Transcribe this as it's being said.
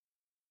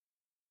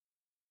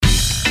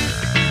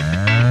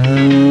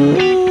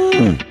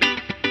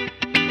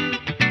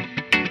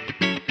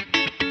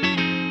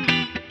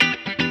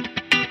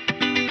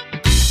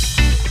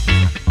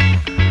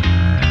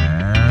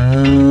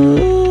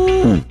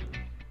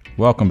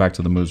Welcome back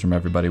to the Moos Room,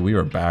 everybody. We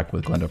are back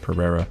with Glenda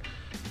Pereira.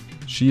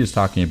 She is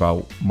talking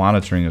about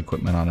monitoring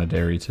equipment on a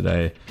dairy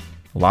today.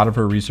 A lot of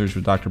her research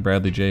with Dr.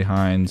 Bradley J.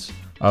 Hines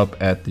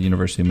up at the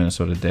University of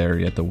Minnesota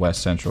Dairy at the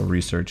West Central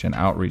Research and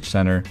Outreach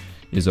Center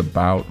is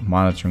about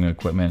monitoring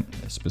equipment,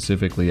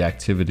 specifically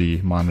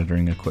activity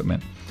monitoring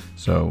equipment.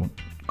 So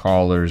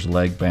collars,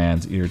 leg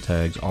bands, ear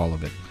tags, all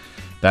of it.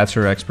 That's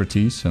her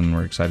expertise, and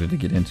we're excited to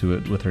get into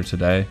it with her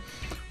today.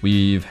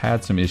 We've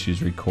had some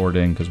issues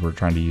recording because we're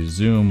trying to use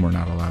Zoom. We're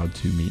not allowed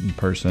to meet in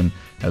person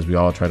as we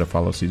all try to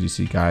follow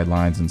CDC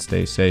guidelines and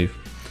stay safe.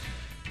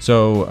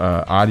 So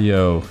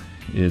audio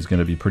is going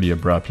to be pretty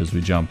abrupt as we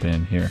jump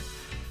in here.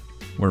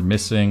 We're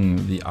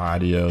missing the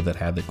audio that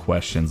had the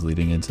questions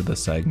leading into the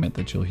segment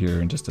that you'll hear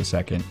in just a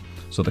second.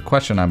 So the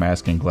question I'm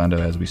asking Glenda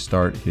as we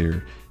start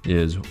here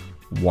is,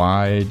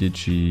 why did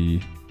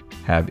she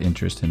have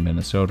interest in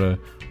Minnesota?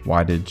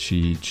 Why did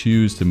she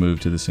choose to move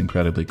to this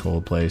incredibly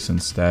cold place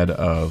instead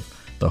of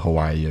the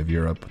Hawaii of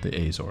Europe, the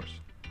Azores?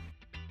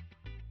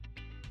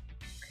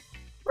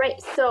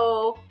 Right.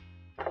 So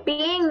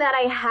being that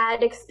I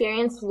had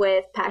experience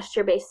with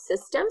pasture-based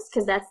systems,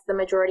 because that's the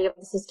majority of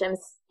the systems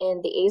in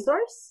the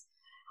Azores,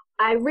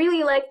 I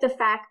really liked the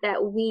fact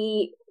that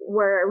we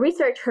were a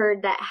research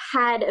herd that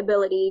had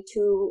ability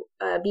to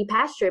be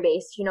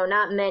pasture-based. You know,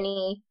 not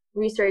many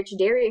research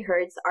dairy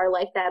herds are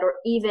like that, or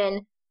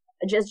even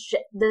just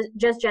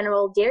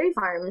general dairy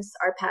farms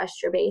are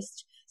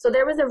pasture-based. So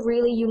there was a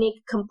really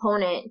unique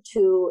component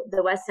to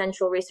the West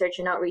Central Research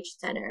and Outreach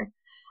Center.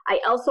 I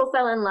also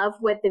fell in love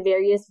with the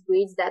various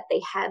breeds that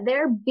they had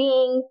there.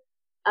 Being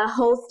a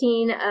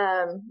Holstein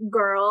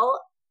girl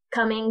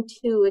coming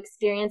to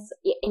experience,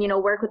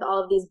 work with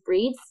all of these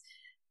breeds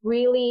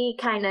really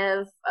kind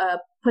of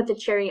put the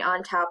cherry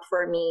on top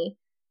for me.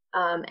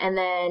 And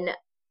then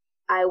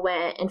I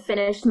went and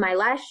finished my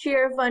last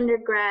year of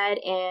undergrad,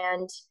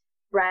 and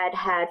Brad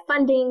had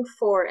funding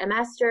for a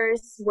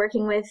master's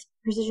working with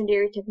precision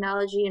dairy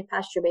technology and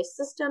pasture-based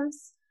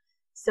systems.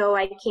 So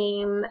I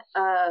came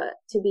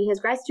to be his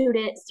grad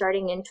student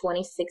starting in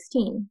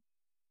 2016.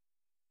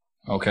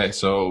 Okay,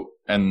 so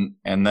and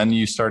then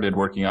you started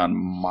working on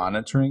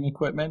monitoring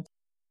equipment?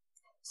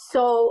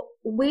 So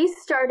we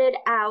started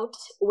out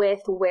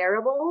with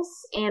wearables,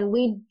 and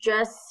we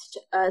just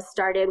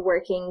started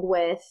working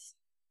with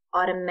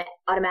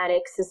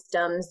automatic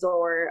systems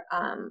or,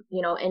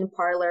 in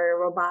parlor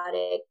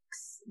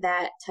robotics,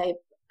 that type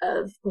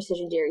of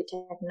precision dairy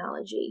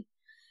technology.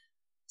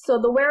 So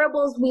the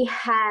wearables we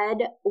had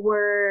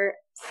were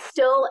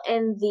still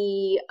in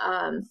the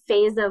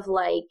phase of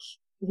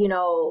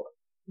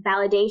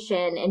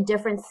validation in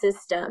different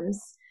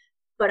systems.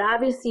 But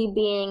obviously,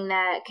 being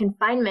that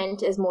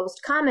confinement is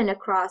most common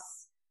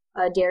across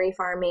dairy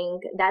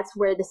farming, that's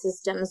where the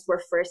systems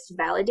were first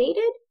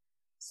validated.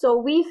 So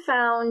we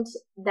found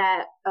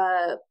that,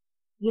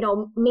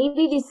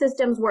 maybe these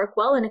systems work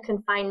well in a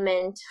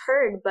confinement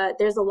herd, but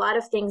there's a lot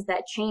of things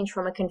that change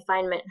from a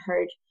confinement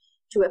herd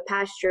to a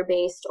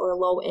pasture-based or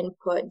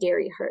low-input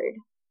dairy herd.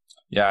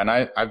 Yeah, and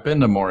I've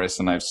been to Morris,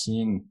 and I've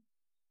seen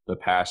the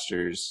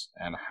pastures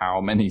and how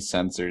many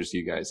sensors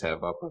you guys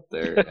have up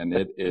there, and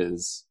it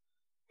is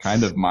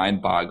kind of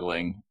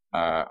mind-boggling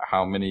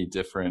how many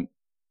different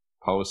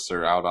posts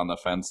are out on the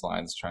fence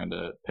lines trying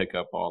to pick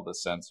up all the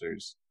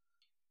sensors.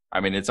 I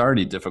mean, it's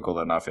already difficult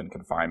enough in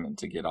confinement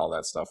to get all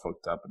that stuff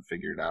hooked up and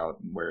figured out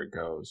and where it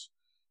goes.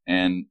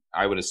 And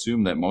I would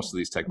assume that most of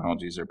these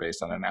technologies are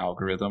based on an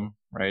algorithm,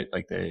 right?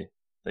 Like they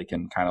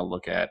can kind of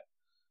look at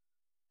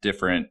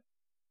different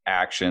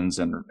actions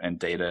and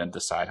data and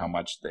decide how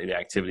much the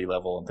activity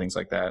level and things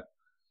like that.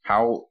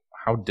 How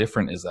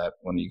different is that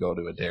when you go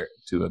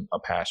to a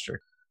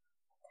pasture?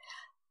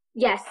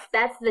 Yes,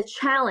 that's the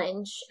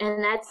challenge,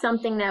 and that's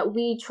something that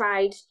we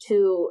tried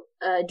to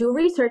do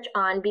research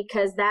on,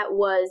 because that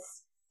was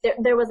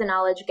there was a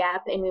knowledge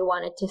gap, and we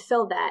wanted to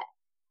fill that.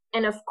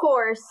 And of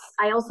course,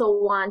 I also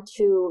want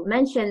to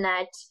mention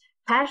that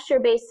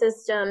pasture-based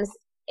systems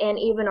and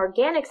even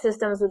organic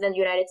systems within the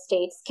United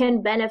States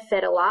can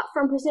benefit a lot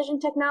from precision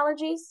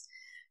technologies.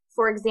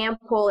 For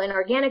example, in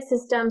organic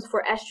systems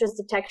for estrus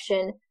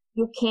detection,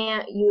 you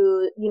can't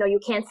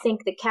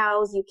sync the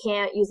cows, you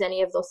can't use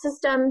any of those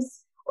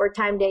systems or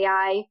timed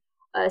AI.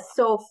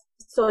 So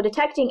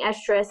detecting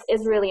estrus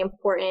is really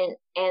important.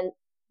 And,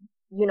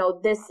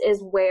 this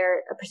is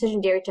where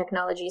precision dairy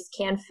technologies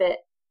can fit.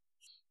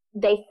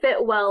 They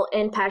fit well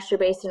in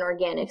pasture-based and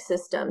organic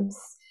systems.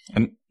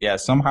 And yeah,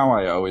 somehow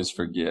I always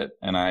forget,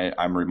 and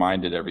I'm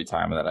reminded every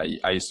time that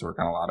I used to work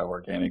on a lot of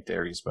organic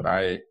dairies, but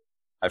I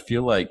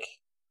feel like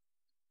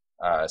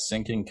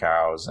syncing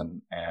cows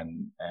and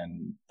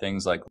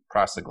things like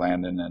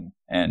prostaglandin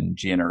and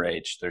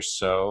GnRH, they're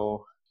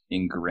so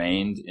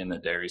ingrained in the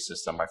dairy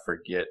system, I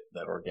forget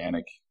that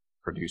organic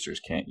producers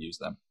can't use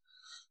them.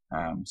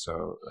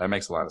 So that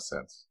makes a lot of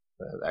sense.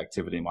 The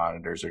activity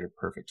monitors are a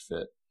perfect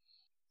fit.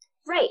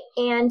 Right.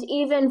 And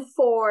even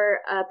for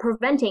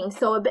preventing,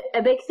 so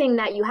a big thing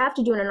that you have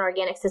to do in an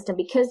organic system,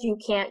 because you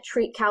can't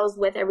treat cows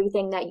with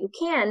everything that you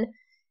can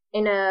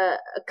in a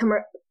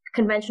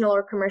conventional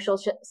or commercial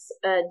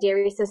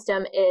dairy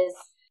system is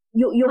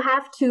you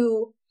have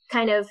to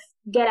kind of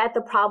get at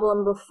the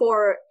problem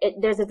before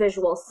there's a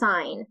visual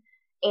sign.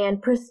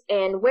 And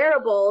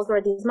wearables or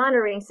these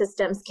monitoring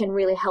systems can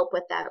really help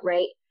with that,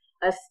 right?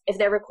 If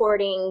they're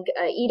recording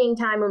eating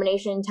time,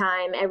 rumination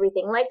time,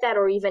 everything like that,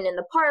 or even in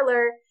the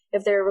parlor,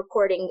 if they're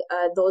recording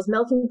those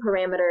milking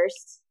parameters,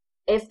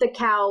 if the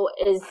cow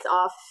is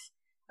off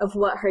of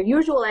what her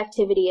usual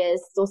activity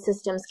is, those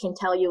systems can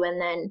tell you,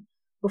 and then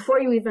before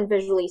you even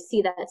visually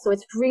see that. So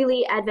it's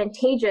really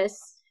advantageous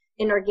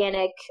in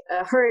organic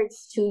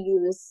herds to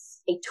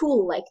use a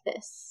tool like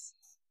this.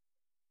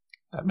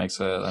 That makes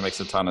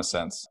a ton of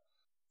sense.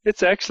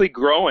 It's actually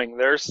growing.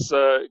 There's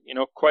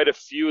quite a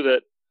few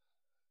that,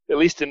 at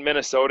least in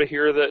Minnesota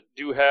here, that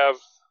do have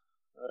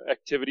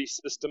activity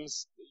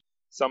systems.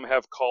 Some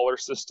have collar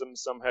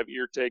systems, some have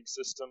ear tag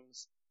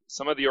systems.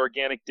 Some of the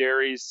organic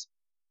dairies,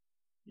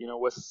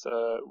 with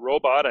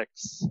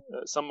robotics,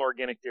 some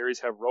organic dairies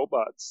have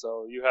robots.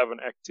 So you have an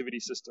activity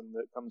system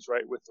that comes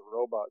right with the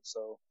robot.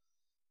 So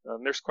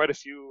there's quite a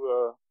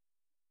few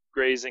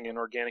grazing and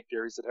organic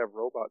dairies that have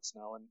robots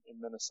now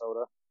in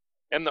Minnesota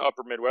and the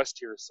upper Midwest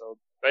here. So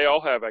they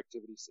all have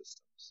activity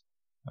systems.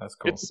 That's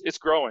cool. It's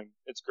growing.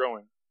 It's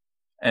growing.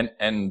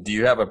 And do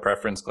you have a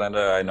preference,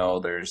 Glenda? I know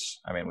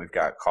we've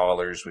got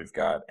collars, we've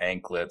got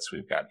anklets,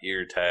 we've got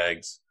ear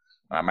tags.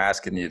 I'm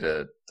asking you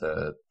to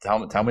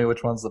tell me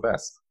which one's the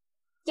best.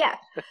 Yeah.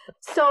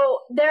 So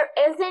there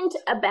isn't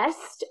a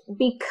best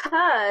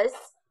because,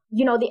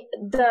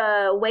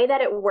 the way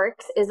that it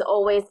works is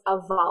always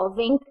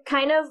evolving,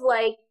 kind of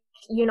like,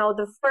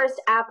 the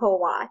first Apple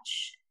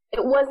Watch.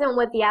 It wasn't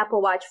what the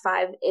Apple Watch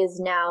 5 is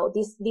now.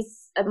 These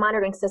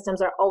monitoring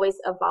systems are always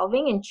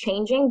evolving and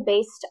changing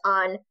based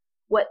on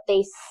what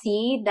they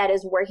see that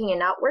is working and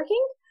not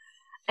working.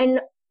 And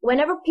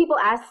whenever people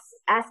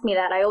ask me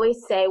that, I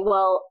always say,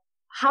 well,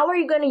 how are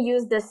you going to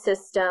use this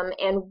system,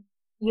 and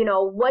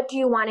what do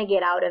you want to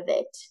get out of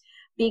it?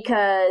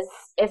 Because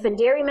if a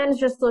dairyman is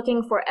just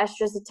looking for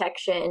estrus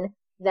detection,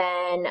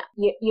 then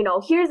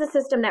here's a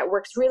system that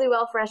works really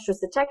well for estrus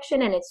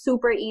detection and it's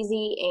super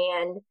easy,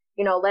 and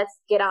let's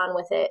get on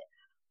with it.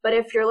 But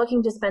if you're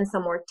looking to spend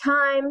some more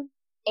time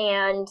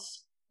and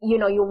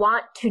you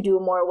want to do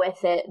more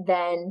with it,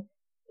 then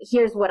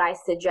here's what I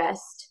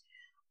suggest.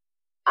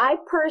 I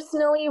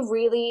personally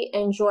really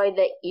enjoy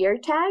the ear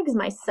tags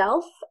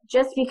myself,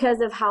 just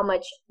because of how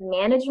much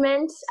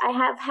management I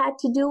have had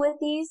to do with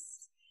these.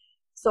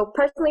 So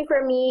personally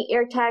for me,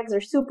 ear tags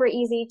are super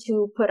easy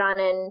to put on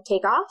and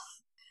take off.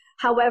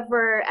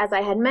 However, as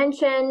I had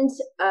mentioned,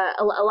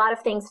 a lot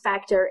of things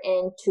factor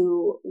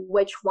into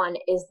which one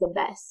is the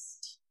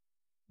best.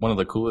 One of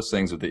the coolest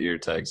things with the ear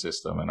tag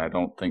system, and I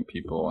don't think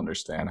people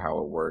understand how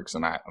it works,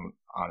 and I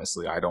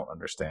don't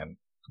understand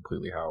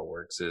completely how it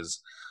works,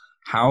 is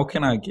how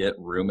can I get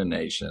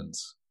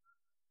ruminations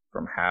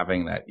from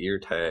having that ear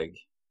tag?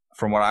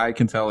 From what I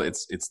can tell,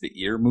 it's the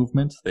ear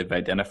movement. They've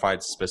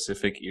identified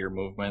specific ear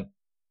movement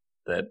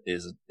that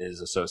is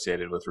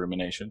associated with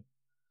rumination.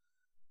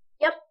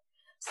 Yep.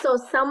 So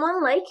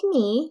someone like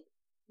me,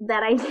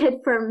 that I did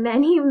for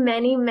many,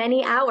 many,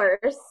 many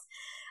hours,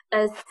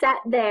 sat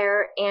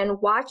there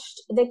and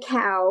watched the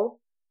cow.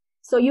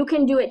 So you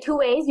can do it two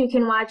ways. You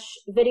can watch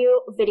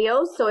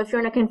videos. So if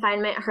you're in a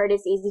confinement herd,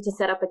 it's easy to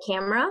set up a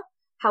camera.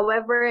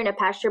 However, in a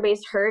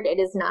pasture-based herd, it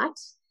is not.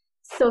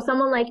 So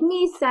someone like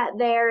me sat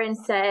there and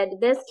said,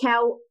 this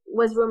cow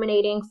was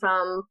ruminating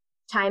from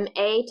time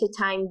A to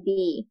time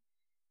B.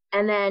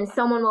 And then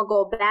someone will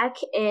go back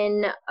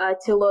in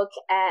to look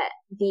at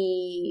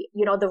the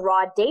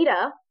raw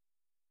data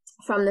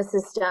from the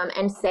system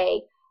and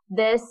say,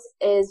 this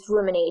is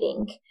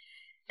ruminating.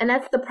 And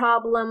that's the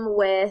problem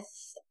with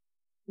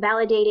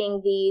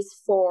validating these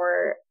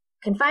for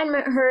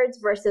confinement herds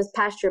versus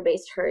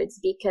pasture-based herds,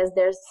 because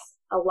there's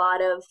a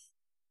lot of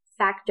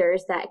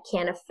factors that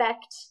can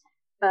affect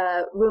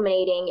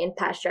ruminating in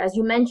pasture. As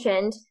you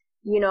mentioned,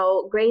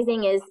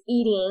 grazing is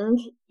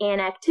eating and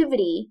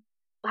activity.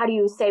 How do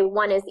you say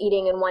one is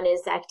eating and one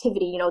is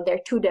activity? They're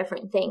two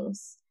different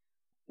things.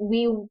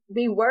 We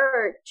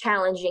were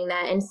challenging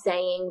that and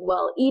saying,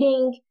 well,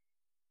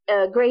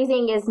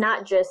 grazing is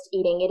not just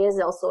eating, it is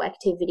also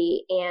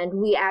activity. And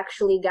we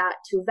actually got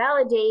to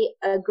validate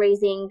a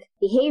grazing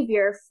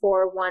behavior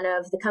for one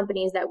of the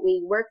companies that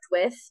we worked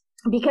with,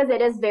 because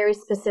it is very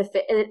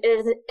specific.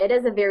 It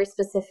is a very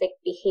specific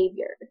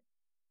behavior.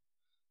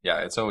 Yeah,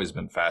 it's always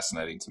been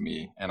fascinating to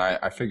me. And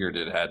I figured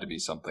it had to be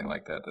something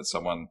like that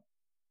someone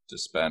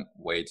just spent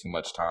way too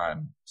much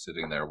time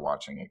sitting there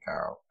watching a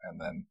cow,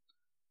 and then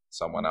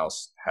someone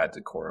else had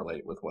to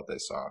correlate with what they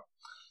saw.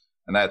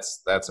 And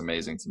that's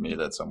amazing to me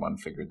that someone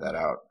figured that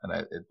out, and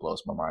it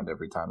blows my mind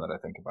every time that I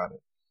think about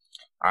it.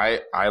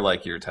 I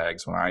like ear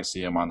tags when I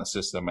see them on the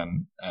system,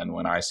 and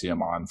when I see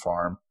them on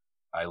farm.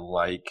 I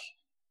like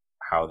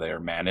how they're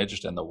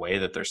managed and the way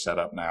that they're set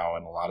up now.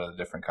 And a lot of the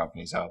different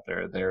companies out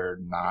there, they're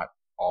not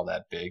all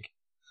that big,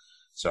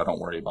 so I don't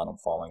worry about them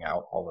falling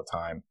out all the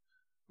time,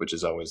 which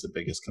is always the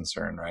biggest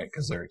concern, right?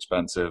 Because they're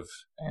expensive.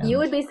 And you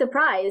would be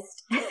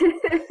surprised.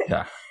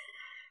 Yeah.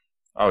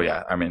 Oh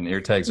yeah, I mean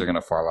ear tags are going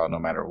to fall out no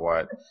matter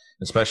what,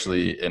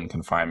 especially in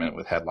confinement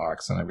with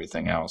headlocks and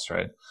everything else,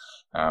 right?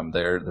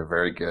 They're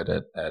very good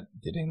at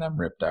getting them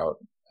ripped out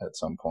at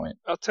some point.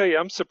 I'll tell you,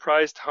 I'm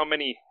surprised how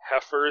many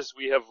heifers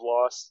we have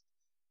lost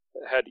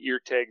that had ear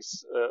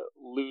tags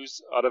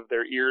lose out of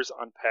their ears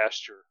on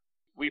pasture.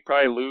 We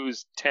probably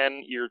lose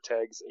 10 ear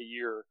tags a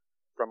year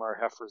from our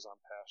heifers on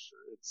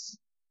pasture.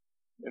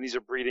 And these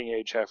are breeding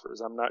age heifers.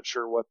 I'm not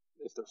sure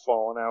if they're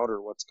falling out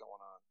or what's going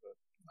on, but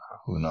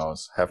Who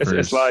knows?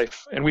 it's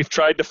life. And we've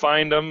tried to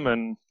find them,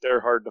 and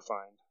they're hard to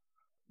find.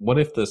 What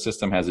if the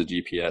system has a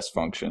GPS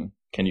function?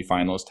 Can you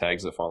find those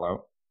tags that fall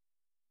out?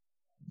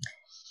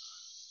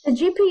 The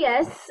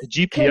GPS. The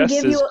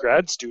GPS is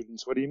grad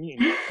students. What do you mean?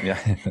 Yeah,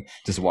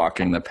 just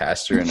walking the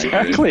pasture and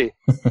exactly.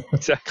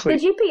 Exactly.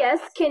 The GPS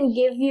can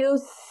give you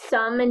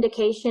some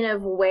indication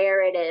of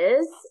where it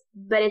is,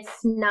 but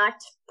it's not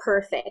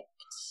perfect.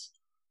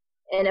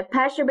 In a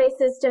pasture-based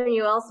system,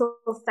 you also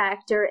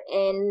factor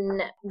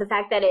in the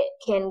fact that it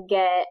can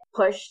get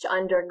pushed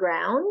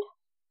underground.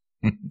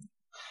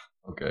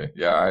 Okay,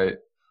 yeah,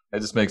 it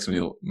just made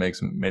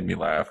me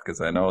laugh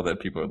because I know that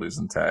people are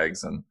losing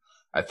tags, and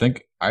I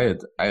think I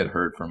had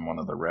heard from one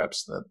of the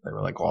reps that they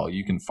were like, "Well,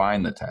 you can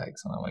find the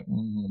tags," and I'm like,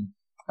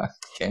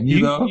 "Can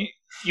you though?"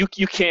 You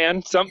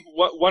can.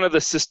 One of the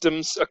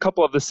systems, a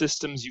couple of the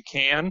systems, you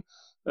can.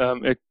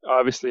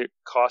 It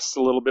costs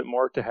a little bit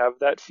more to have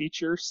that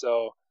feature,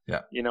 so.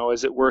 Yeah.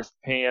 Is it worth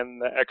paying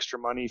the extra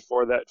money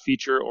for that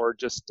feature or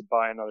just to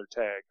buy another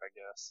tag, I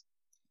guess?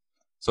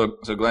 So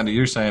Glenda,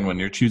 you're saying when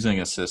you're choosing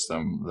a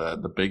system,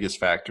 the biggest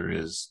factor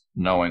is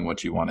knowing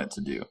what you want it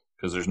to do,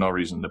 because there's no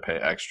reason to pay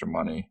extra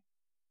money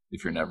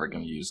if you're never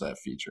going to use that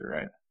feature,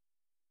 right?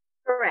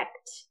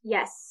 Correct.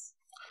 Yes.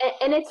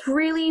 And it's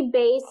really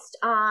based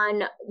on,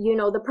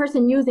 the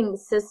person using the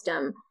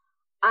system.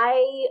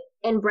 I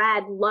and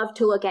Brad love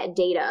to look at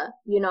data.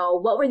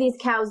 What were these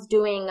cows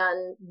doing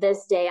on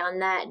this day, on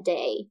that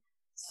day?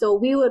 So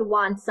we would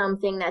want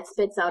something that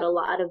spits out a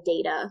lot of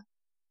data.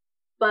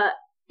 But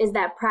is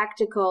that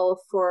practical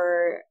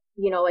for,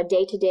 a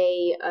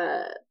day-to-day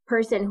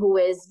person who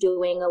is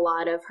doing a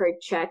lot of herd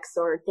checks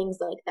or things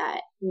like that?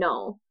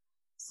 No.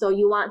 So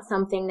you want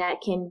something that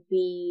can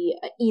be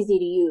easy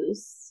to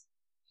use.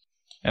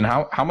 And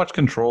how much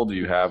control do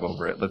you have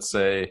over it? Let's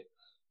say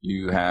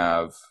you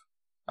have...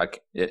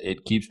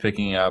 it keeps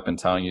picking up and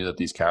telling you that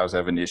these cows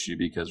have an issue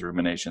because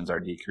ruminations are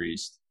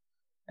decreased,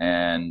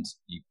 and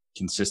you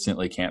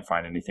consistently can't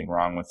find anything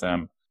wrong with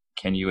them.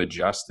 Can you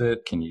adjust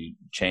it? Can you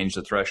change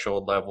the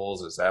threshold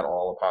levels? Is that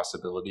all a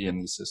possibility in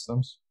these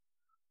systems?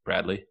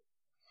 Bradley?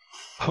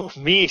 Oh,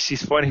 me?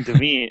 She's pointing to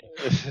me.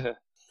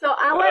 So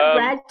I'll let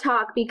Brad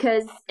talk,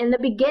 because in the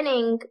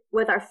beginning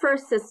with our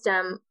first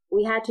system,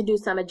 we had to do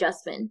some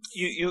adjustments.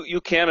 You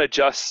can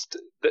adjust,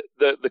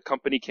 the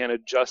company can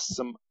adjust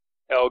some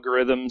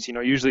algorithms.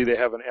 Usually they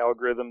have an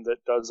algorithm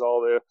that does all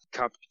the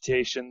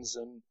computations,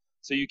 and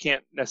so you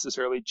can't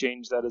necessarily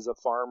change that as a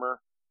farmer.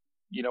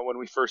 When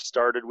we first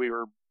started, we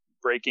were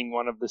breaking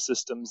one of the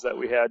systems that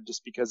we had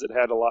just because it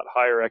had a lot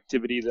higher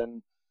activity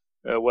than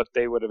what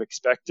they would have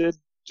expected,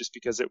 just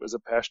because it was a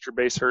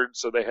pasture-based herd.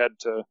 So they had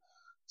to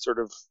sort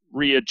of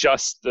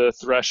readjust the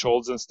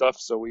thresholds and stuff,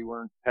 so we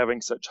weren't having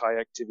such high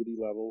activity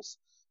levels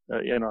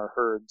in our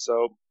herd.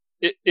 So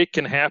it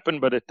can happen,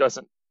 but it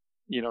doesn't,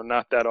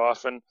 not that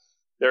often.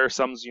 There are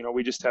some,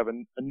 we just have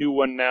a new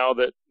one now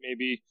that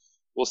maybe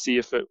we'll see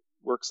if it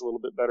works a little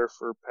bit better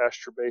for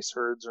pasture-based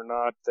herds or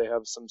not. They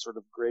have some sort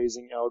of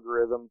grazing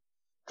algorithm.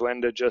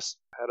 Glenda just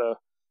had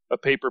a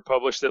paper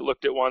published that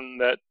looked at one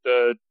that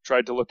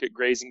tried to look at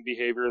grazing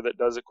behavior that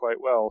does it quite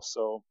well.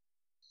 So,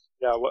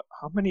 yeah,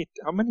 how many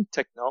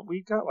technology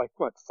we got? Like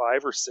what,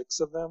 5 or 6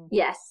 of them?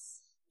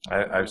 Yes.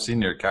 I've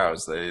seen your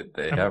cows.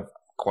 They have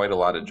quite a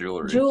lot of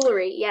jewelry.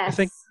 Jewelry, yes. I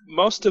think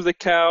most of the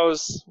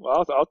cows.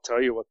 Well, I'll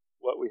tell you what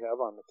we have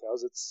on the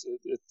cows.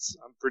 It's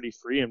I'm pretty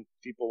free, and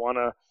people want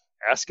to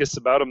ask us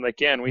about them, they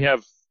can. We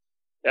have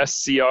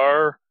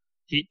SCR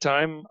heat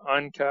time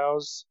on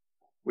cows.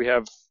 We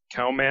have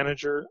Cow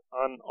Manager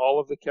on all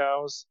of the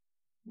cows.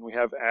 And we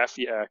have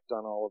Affiact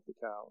on all of the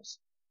cows.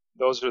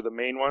 Those are the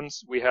main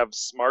ones. We have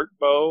Smart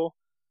Bow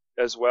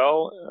as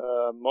well,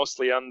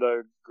 mostly on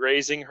the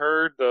grazing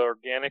herd, the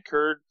organic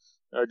herd,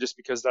 just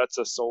because that's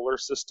a solar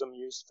system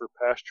used for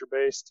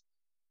pasture-based.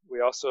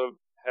 We also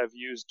have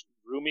used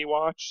Roomy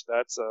Watch.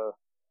 That's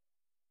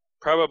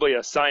probably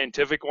a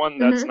scientific one.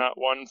 That's not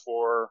one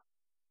for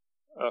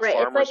right.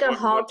 Farmers. It's like a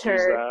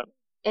halter,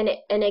 and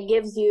it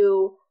gives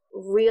you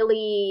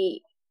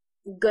really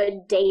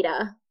good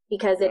data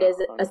because it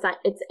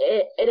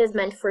is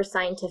meant for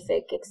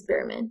scientific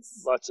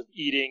experiments. Lots of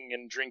eating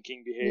and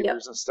drinking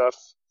behaviors and stuff.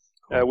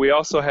 We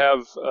also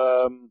have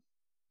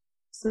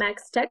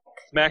Max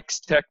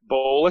Tech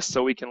Bolus,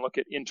 so we can look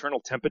at internal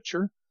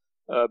temperature,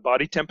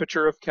 body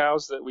temperature of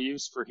cows that we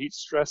use for heat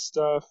stress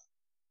stuff.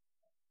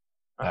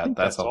 I think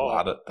that's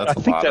all.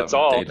 That's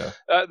all. Data.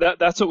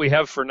 That's what we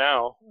have for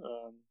now.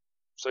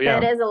 So yeah,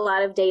 that is a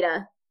lot of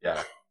data.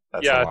 Yeah,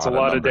 it's a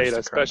lot of data,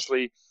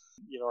 especially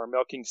Our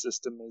milking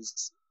system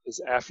is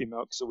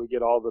Affimilk, so we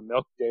get all the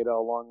milk data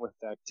along with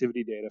the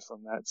activity data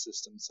from that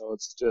system. So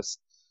it's just,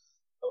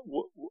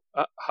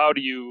 how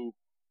do you,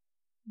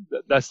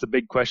 that's the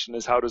big question,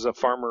 is how does a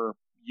farmer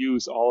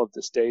use all of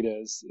this data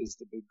is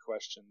the big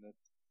question that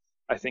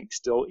I think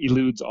still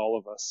eludes all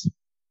of us.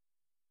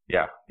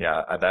 Yeah.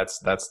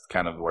 That's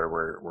kind of where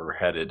we're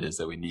headed, is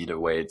that we need a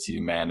way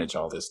to manage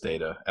all this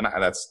data. And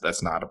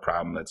that's not a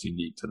problem that's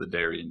unique to the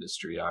dairy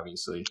industry,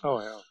 obviously.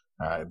 Oh,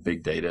 yeah.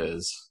 Big data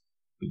is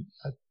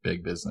a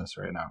big business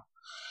right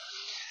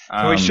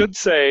now. We should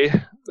say,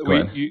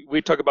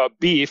 we talk about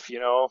beef,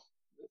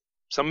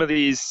 some of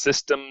these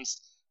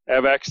systems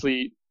have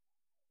actually,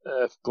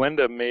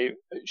 Glenda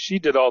she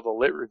did all the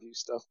lit review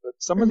stuff, but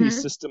some of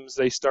these systems,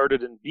 they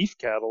started in beef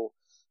cattle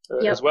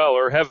as well,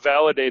 or have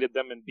validated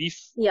them in beef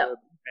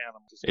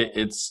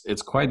animals.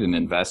 It's quite an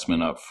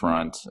investment up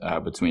front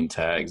between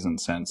tags and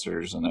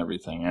sensors and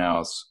everything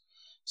else.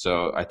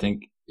 So I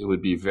think it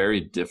would be very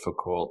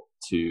difficult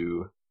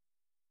to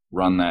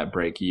run that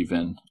break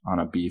even on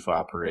a beef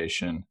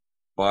operation.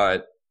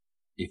 But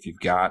if you've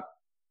got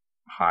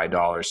high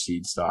dollar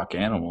seed stock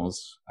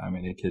animals, I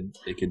mean,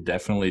 it could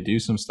definitely do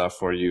some stuff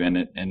for you.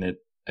 And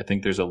I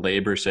think there's a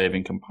labor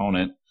saving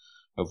component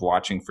of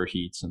watching for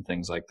heats and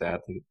things like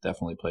that. It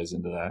definitely plays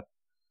into that.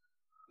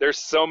 There's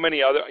so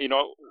many other,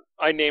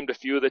 I named a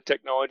few of the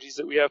technologies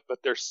that we have, but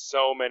there's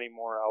so many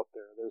more out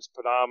there. There's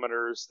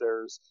pedometers,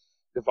 there's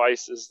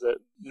devices that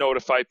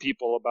notify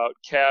people about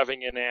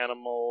calving in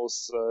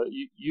animals.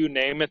 You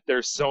name it,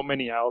 there's so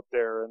many out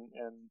there, and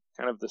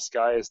kind of the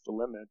sky is the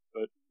limit.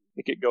 But I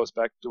think it goes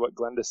back to what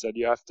Glenda said.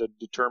 You have to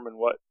determine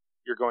what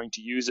you're going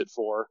to use it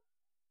for,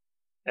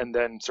 and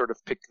then sort of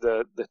pick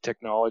the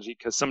technology,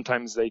 because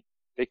sometimes they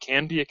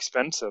can be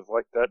expensive.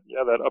 Like that,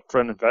 that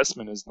upfront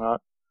investment it's not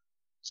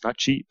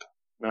cheap.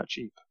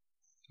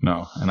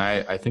 No, and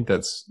I think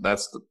that's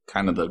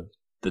kind of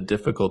the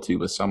difficulty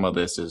with some of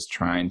this, is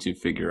trying to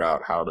figure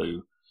out how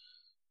to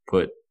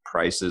put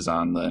prices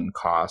on and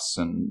costs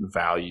and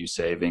value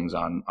savings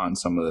on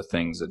some of the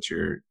things that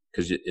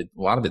because a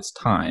lot of it's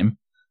time,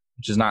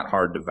 which is not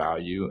hard to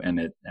value,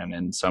 and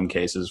in some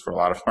cases for a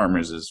lot of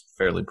farmers is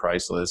fairly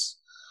priceless.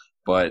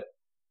 But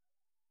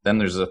then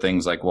there's the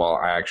things like, well,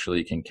 I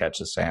actually can catch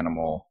this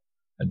animal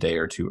a day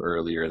or two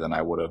earlier than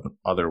I would have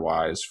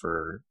otherwise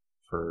for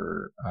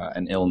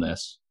an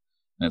illness.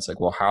 And it's like,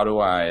 well, how do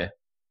I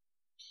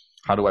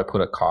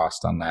put a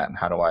cost on that, and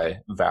how do I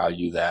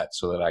value that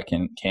so that I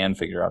can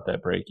figure out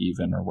that break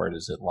even, or where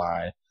does it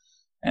lie?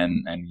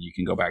 And you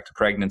can go back to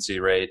pregnancy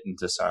rate and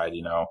decide,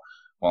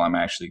 well, I'm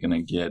actually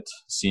going to get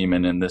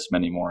semen in this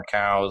many more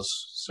cows.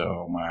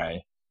 So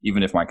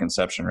even if my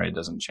conception rate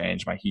doesn't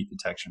change, my heat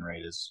detection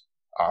rate is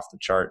off the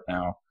chart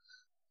now.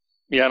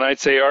 Yeah, and I'd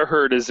say our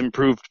herd has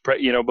improved.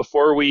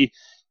 Before we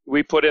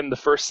put in the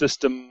first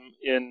system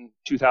in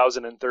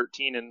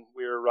 2013, and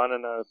we were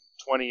running a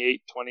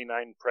 28,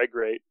 29 preg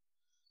rate.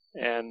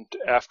 And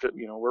after,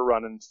 we're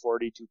running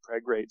 42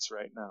 preg rates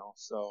right now.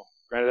 So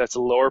granted, that's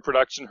a lower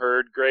production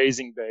herd,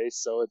 grazing base,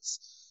 so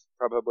it's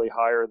probably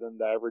higher than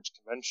the average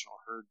conventional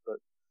herd. But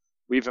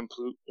we've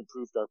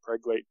improved our preg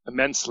rate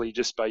immensely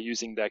just by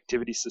using the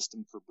activity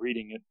system for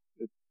breeding.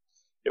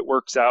 It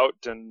works out,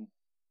 and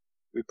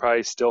we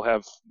probably still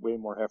have way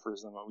more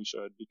heifers than what we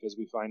should, because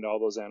we find all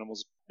those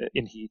animals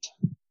in heat.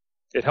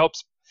 It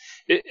helps.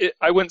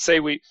 I wouldn't say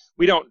we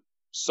don't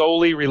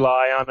solely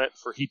rely on it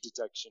for heat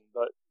detection,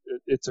 but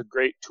it's a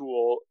great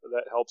tool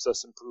that helps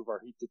us improve our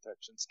heat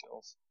detection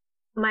skills.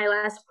 My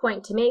last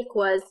point to make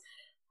was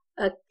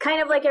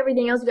kind of like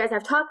everything else you guys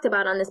have talked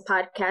about on this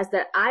podcast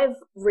that I've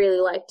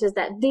really liked, is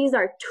that these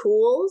are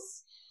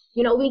tools.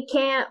 We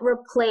can't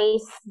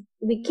replace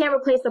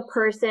a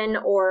person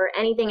or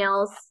anything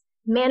else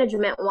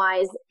management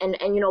wise and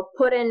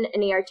put in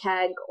an ear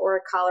tag or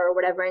a collar or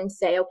whatever and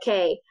say,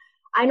 okay,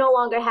 I no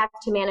longer have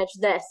to manage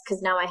this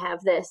because now I have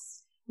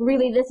this.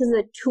 Really, this is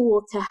a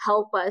tool to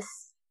help us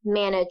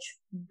manage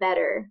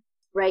better,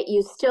 right?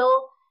 You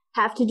still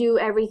have to do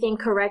everything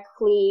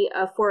correctly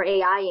for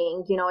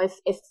AIing.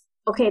 If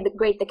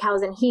great, the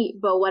cow's in heat,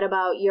 but what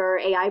about your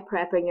AI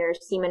prep and your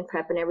semen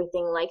prep and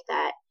everything like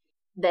that?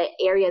 The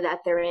area that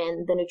they're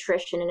in, the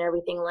nutrition and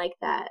everything like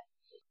that.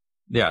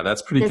 Yeah,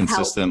 that's pretty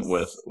consistent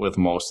with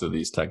most of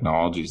these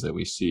technologies that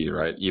we see,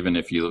 right? Even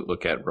if you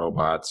look at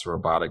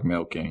robotic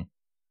milking,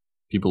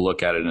 people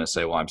look at it and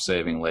say, well, I'm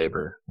saving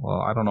labor.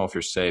 Well, I don't know if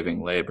you're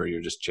saving labor.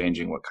 You're just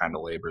changing what kind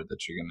of labor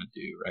that you're going to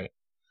do, right?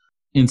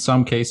 In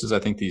some cases, I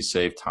think these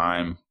save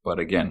time. But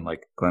again,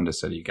 like Glenda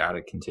said, you got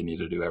to continue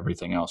to do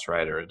everything else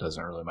right, or it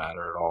doesn't really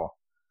matter at all.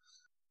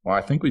 Well,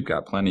 I think we've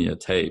got plenty of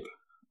tape.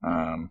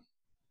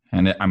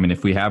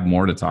 If we have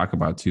more to talk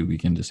about too, we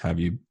can just have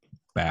you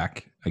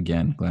back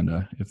again,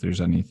 Glenda, if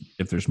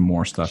there's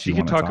more stuff you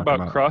want to talk about. She can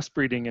talk about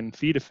crossbreeding and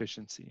feed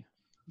efficiency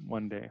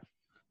one day.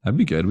 That'd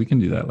be good. We can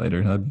do that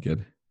later. That'd be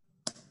good.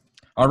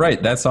 All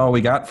right. That's all we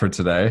got for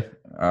today.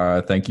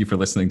 Thank you for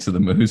listening to the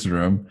Moos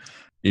Room.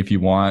 If you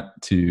want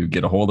to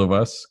get a hold of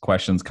us,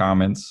 questions,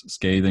 comments,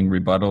 scathing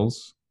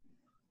rebuttals,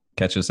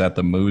 catch us at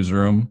the Moos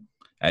Room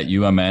at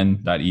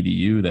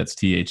umn.edu. That's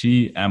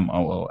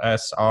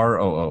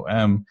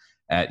TheMoosRoom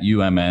at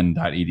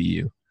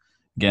umn.edu.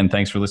 Again,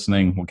 thanks for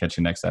listening. We'll catch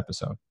you next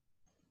episode.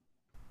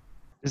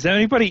 Does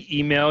anybody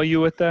email you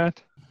with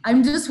that?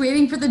 I'm just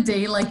waiting for the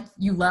day like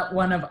you let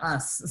one of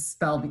us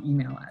spell the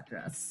email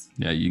address.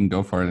 Yeah, you can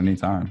go for it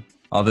anytime.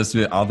 I'll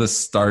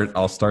start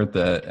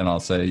that and I'll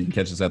say you can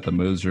catch us at the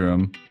Moos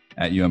room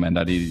at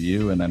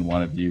umn.edu, and then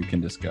one of you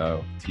can just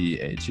go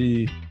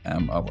TheMoos.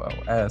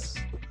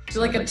 Do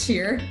like a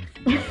cheer?